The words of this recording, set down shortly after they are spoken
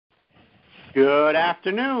Good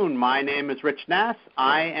afternoon. My name is Rich Nass.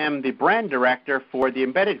 I am the brand director for the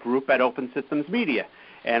Embedded Group at Open Systems Media,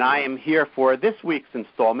 and I am here for this week's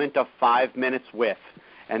installment of 5 Minutes With.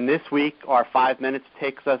 And this week, our 5 minutes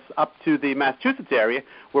takes us up to the Massachusetts area,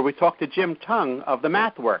 where we talk to Jim Tung of the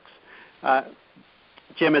MathWorks.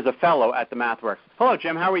 Jim is a fellow at the MathWorks. Hello,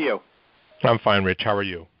 Jim. How are you? I'm fine, Rich. How are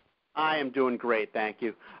you? I am doing great, thank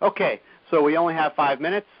you. Okay, so we only have 5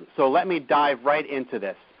 minutes, so let me dive right into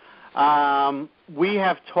this. We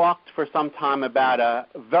have talked for some time about a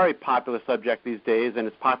very popular subject these days, and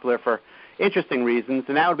it's popular for interesting reasons,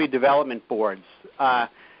 and that would be development boards.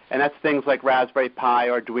 And that's things like Raspberry Pi,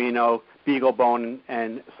 Arduino, BeagleBone,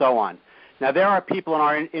 and so on. Now, there are people in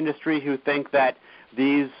our industry who think that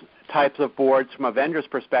these types of boards, from a vendor's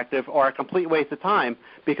perspective, are a complete waste of time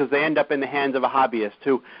because they end up in the hands of a hobbyist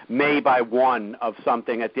who may buy one of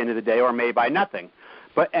something at the end of the day or may buy nothing.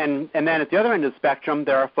 And then at the other end of the spectrum,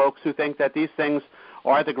 there are folks who think that these things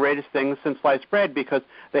are the greatest things since sliced bread because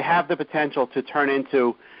they have the potential to turn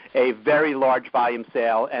into a very large volume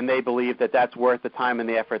sale, and they believe that that's worth the time and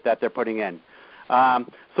the effort that they're putting in.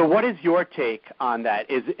 So what is your take on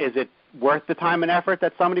that? Is it worth the time and effort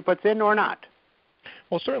that somebody puts in or not?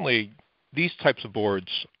 Well, certainly these types of boards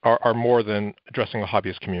are more than addressing a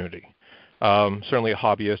hobbyist community. Certainly a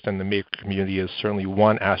hobbyist and the maker community is certainly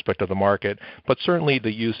one aspect of the market, but certainly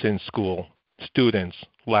the use in school, students,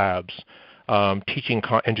 labs, teaching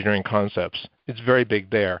engineering concepts, it's very big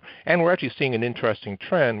there. And we're actually seeing an interesting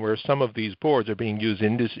trend where some of these boards are being used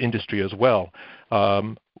in this industry as well,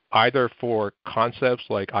 either for concepts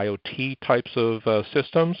like IoT types of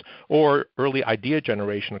systems or early idea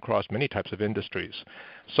generation across many types of industries.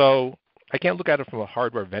 So I can't look at it from a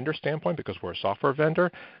hardware vendor standpoint because we're a software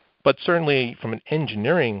vendor, but certainly from an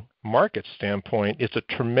engineering market standpoint, it's a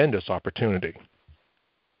tremendous opportunity.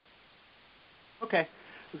 Okay.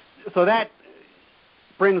 So that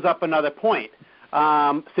brings up another point.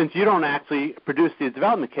 Since you don't actually produce these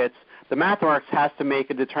development kits, the MathWorks has to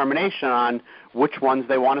make a determination on which ones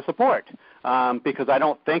they want to support, because I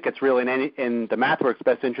don't think it's really in the MathWorks'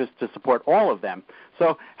 best interest to support all of them.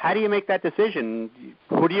 So how do you make that decision?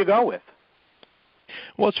 Who do you go with?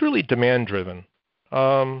 Well, it's really demand-driven.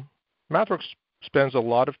 MathWorks spends a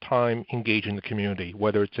lot of time engaging the community,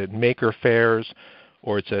 whether it's at maker fairs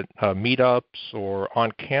or it's at meetups or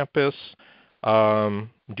on campus,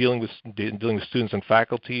 dealing with students and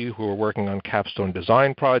faculty who are working on capstone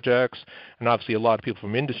design projects, and obviously a lot of people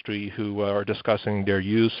from industry who are discussing their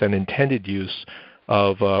use and intended use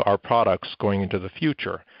of our products going into the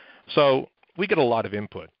future. So we get a lot of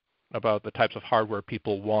input about the types of hardware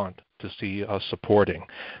people want to see us supporting.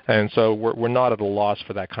 And so we're not at a loss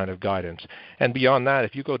for that kind of guidance. And beyond that,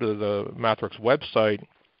 if you go to the MathWorks website,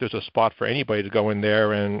 there's a spot for anybody to go in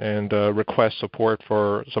there and request support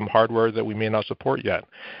for some hardware that we may not support yet.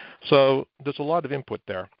 So there's a lot of input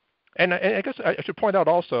there. And I guess I should point out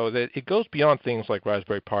also that it goes beyond things like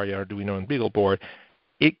Raspberry Pi, Arduino, and BeagleBoard.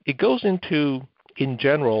 It goes into, in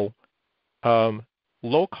general,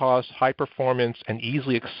 low-cost, high-performance, and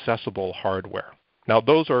easily accessible hardware. Now,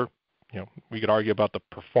 those are, we could argue about the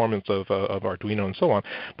performance of Arduino and so on,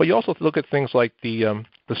 but you also look at things like the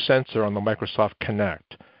sensor on the Microsoft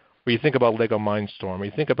Kinect, where you think about Lego Mindstorm, or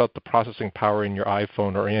you think about the processing power in your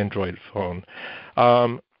iPhone or Android phone.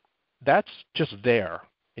 That's just there.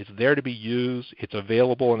 It's there to be used. It's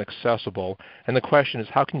available and accessible. And the question is,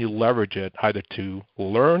 how can you leverage it either to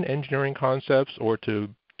learn engineering concepts or to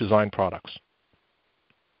design products?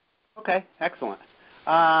 Okay, excellent.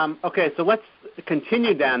 Okay, so let's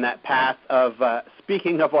continue down that path of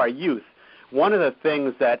speaking of our youth. One of the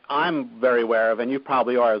things that I'm very aware of, and you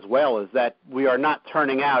probably are as well, is that we are not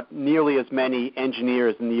turning out nearly as many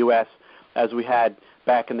engineers in the U.S. as we had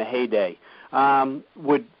back in the heyday.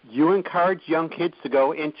 Would you encourage young kids to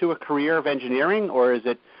go into a career of engineering, or is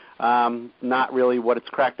it not really what it's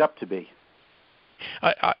cracked up to be?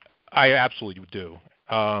 I absolutely do.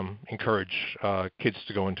 Encourage kids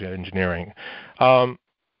to go into engineering. There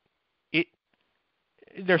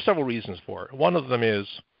are several reasons for it. One of them is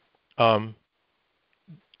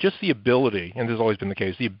just the ability, and this has always been the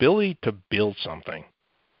case, the ability to build something,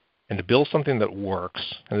 and to build something that works,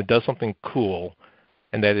 and that does something cool,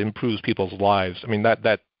 and that improves people's lives. I mean,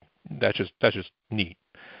 that's just neat.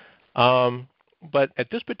 But at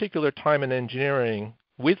this particular time in engineering,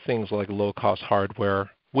 with things like low-cost hardware,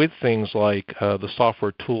 with things like the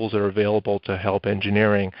software tools that are available to help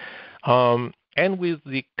engineering, and with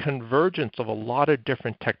the convergence of a lot of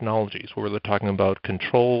different technologies, where we're talking about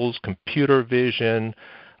controls, computer vision,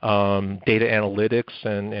 data analytics,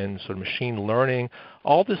 and sort of machine learning,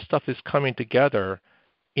 all this stuff is coming together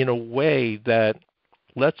in a way that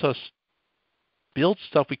lets us build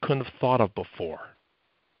stuff we couldn't have thought of before.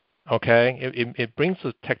 Okay, it brings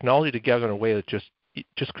the technology together in a way that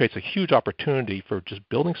just creates a huge opportunity for just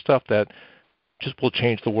building stuff that just will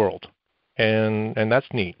change the world, and that's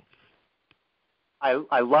neat.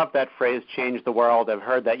 I love that phrase, change the world. I've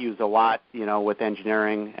heard that used a lot, with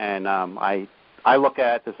engineering, and I look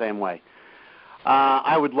at it the same way.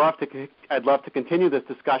 I'd love to continue this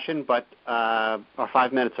discussion, but our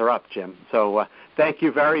 5 minutes are up, Jim. So thank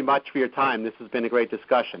you very much for your time. This has been a great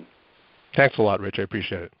discussion. Thanks a lot, Rich. I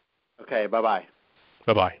appreciate it. Okay, bye-bye.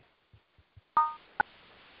 Bye-bye.